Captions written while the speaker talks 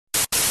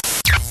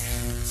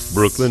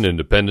Brooklyn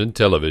Independent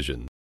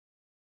Television.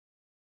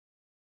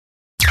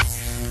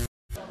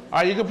 All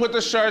right, you can put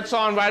the shirts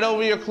on right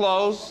over your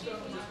clothes.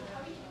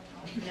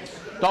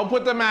 Don't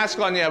put the mask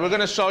on yet. We're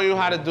going to show you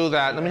how to do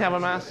that. Let me have a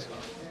mask.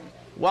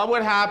 What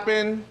would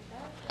happen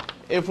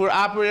if we're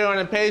operating on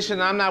a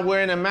patient and I'm not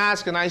wearing a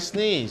mask and I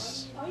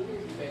sneeze?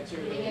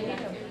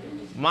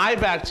 My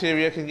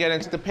bacteria can get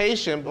into the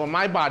patient or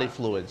my body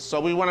fluids. So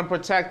we want to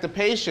protect the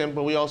patient,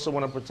 but we also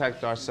want to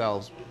protect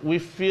ourselves. We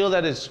feel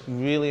that it's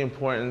really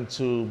important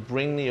to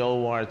bring the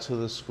OR to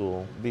the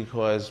school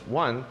because,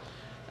 one,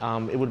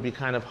 it would be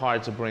kind of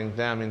hard to bring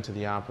them into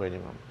the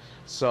operating room.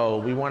 So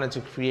we wanted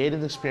to create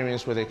an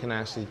experience where they can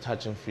actually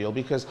touch and feel,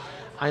 because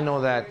I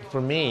know that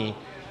for me,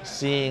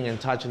 seeing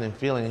and touching and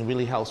feeling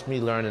really helps me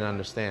learn and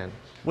understand.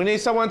 We need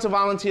someone to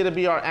volunteer to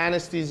be our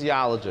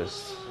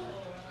anesthesiologist.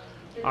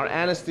 Our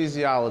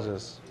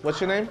anesthesiologist. What's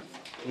your name?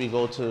 We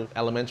go to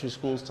elementary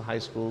schools, to high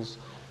schools,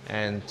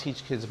 and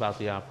teach kids about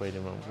the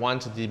operating room. One,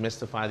 to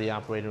demystify the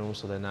operating room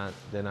so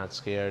they're not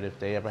scared if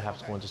they ever have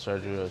to go into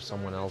surgery or if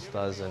someone else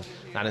does, and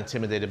not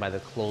intimidated by the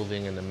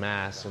clothing and the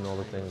masks and all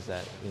the things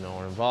that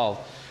are involved.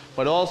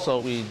 But also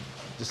we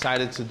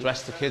decided to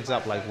dress the kids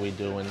up like we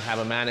do and have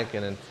a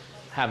mannequin and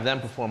have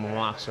them perform a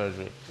mock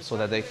surgery so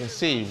that they can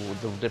see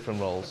the different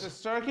roles. The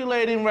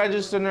circulating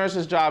registered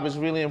nurse's job is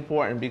really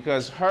important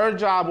because her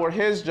job or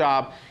his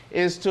job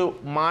is to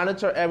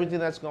monitor everything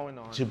that's going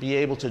on, to be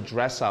able to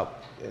dress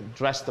up,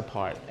 dress the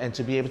part, and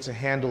to be able to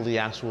handle the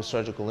actual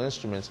surgical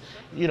instruments.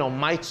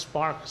 Might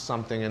spark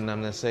something in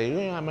them that say,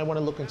 yeah, I might want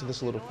to look into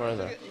this a little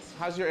further.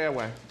 How's your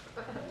airway?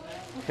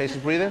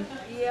 Patient breathing?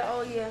 Yeah,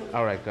 oh yeah.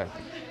 All right, good.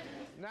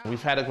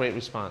 We've had a great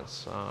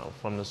response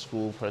from the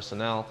school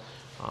personnel,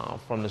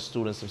 from the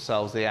students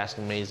themselves. They ask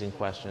amazing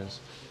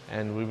questions,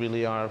 and we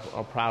really are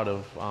proud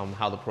of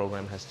how the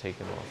program has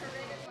taken off.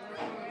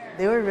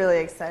 They were really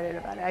excited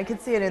about it. I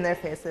could see it in their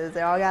faces.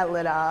 They all got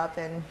lit up,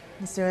 and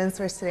the students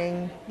were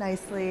sitting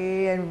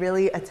nicely and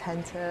really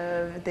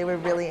attentive. They were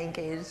really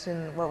engaged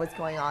in what was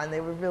going on. They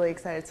were really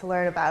excited to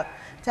learn about,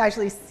 to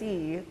actually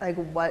see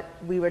what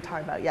we were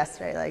talking about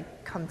yesterday,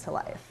 come to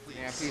life.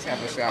 Yeah, please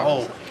have a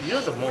scalpel. Oh,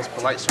 you're the most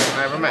polite surgeon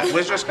I ever met.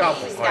 Where's your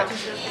scalpel? Right.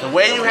 The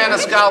way you hand a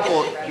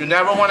scalpel, you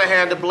never want to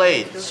hand a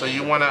blade. So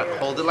you want to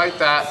hold it like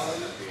that,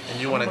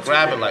 and you want to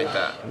grab it like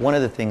that. One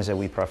of the things that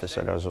we preface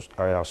at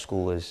our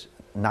school is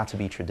not to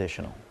be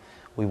traditional.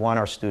 We want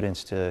our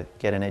students to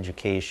get an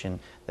education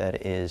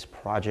that is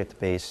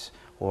project-based,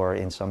 or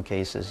in some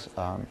cases,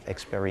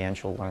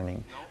 experiential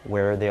learning,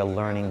 where they're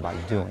learning by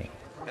doing.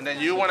 And then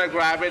you want to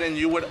grab it and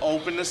you would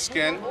open the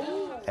skin.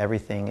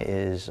 Everything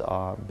is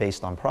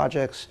based on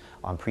projects,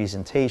 on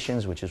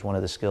presentations, which is one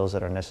of the skills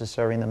that are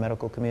necessary in the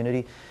medical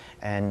community.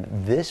 And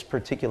this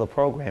particular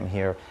program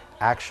here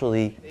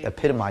actually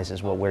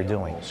epitomizes what we're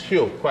doing.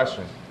 Hugh,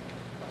 question.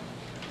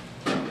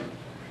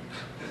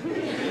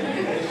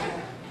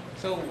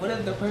 So what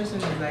if the person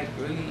is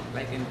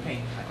really in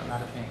pain, a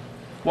lot of pain?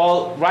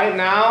 Well, right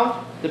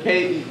now,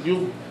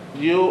 you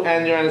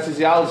and your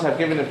anesthesiologist have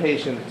given the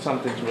patient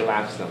something to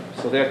relax them,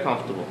 so they're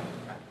comfortable.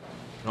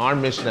 Our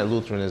mission at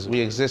Lutheran is we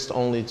exist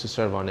only to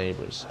serve our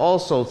neighbors.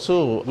 Also,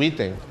 too, we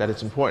think that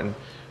it's important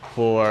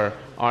for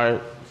our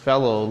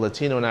fellow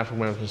Latino and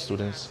African American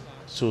students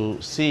to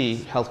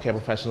see healthcare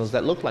professionals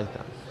that look like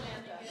them.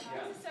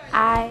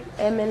 I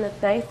am in the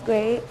 9th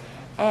grade,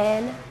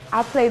 and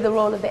I play the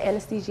role of the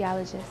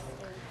anesthesiologist.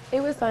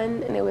 It was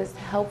fun and it was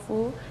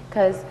helpful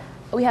because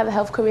we have a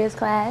health careers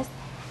class,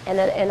 and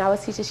our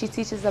teacher, she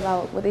teaches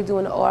about what they do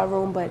in the OR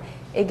room, but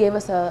it gave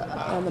us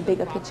a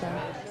bigger picture.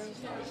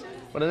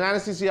 But an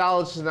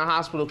anesthesiologist in the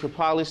hospital could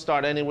probably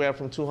start anywhere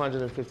from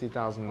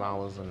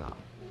 $250,000 and up.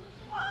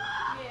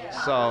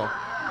 So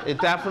it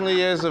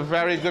definitely is a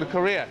very good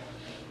career.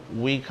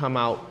 We come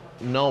out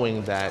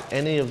knowing that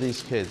any of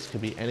these kids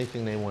could be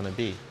anything they want to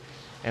be,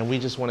 and we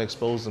just want to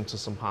expose them to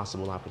some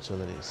possible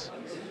opportunities.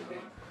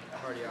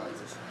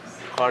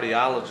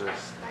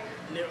 Cardiologist.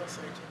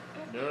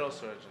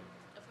 Neurosurgeon.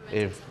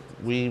 If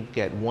we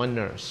get one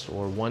nurse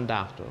or one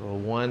doctor or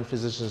one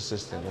physician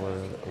assistant or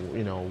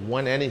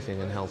one anything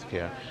in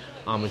healthcare,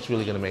 it's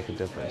really going to make a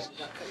difference.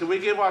 Can we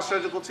give our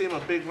surgical team a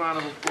big round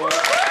of applause?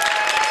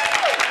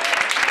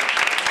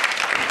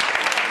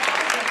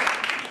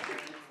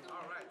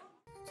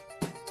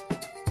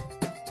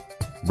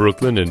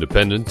 Brooklyn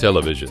Independent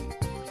Television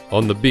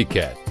on the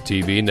BCAT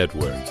TV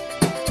network.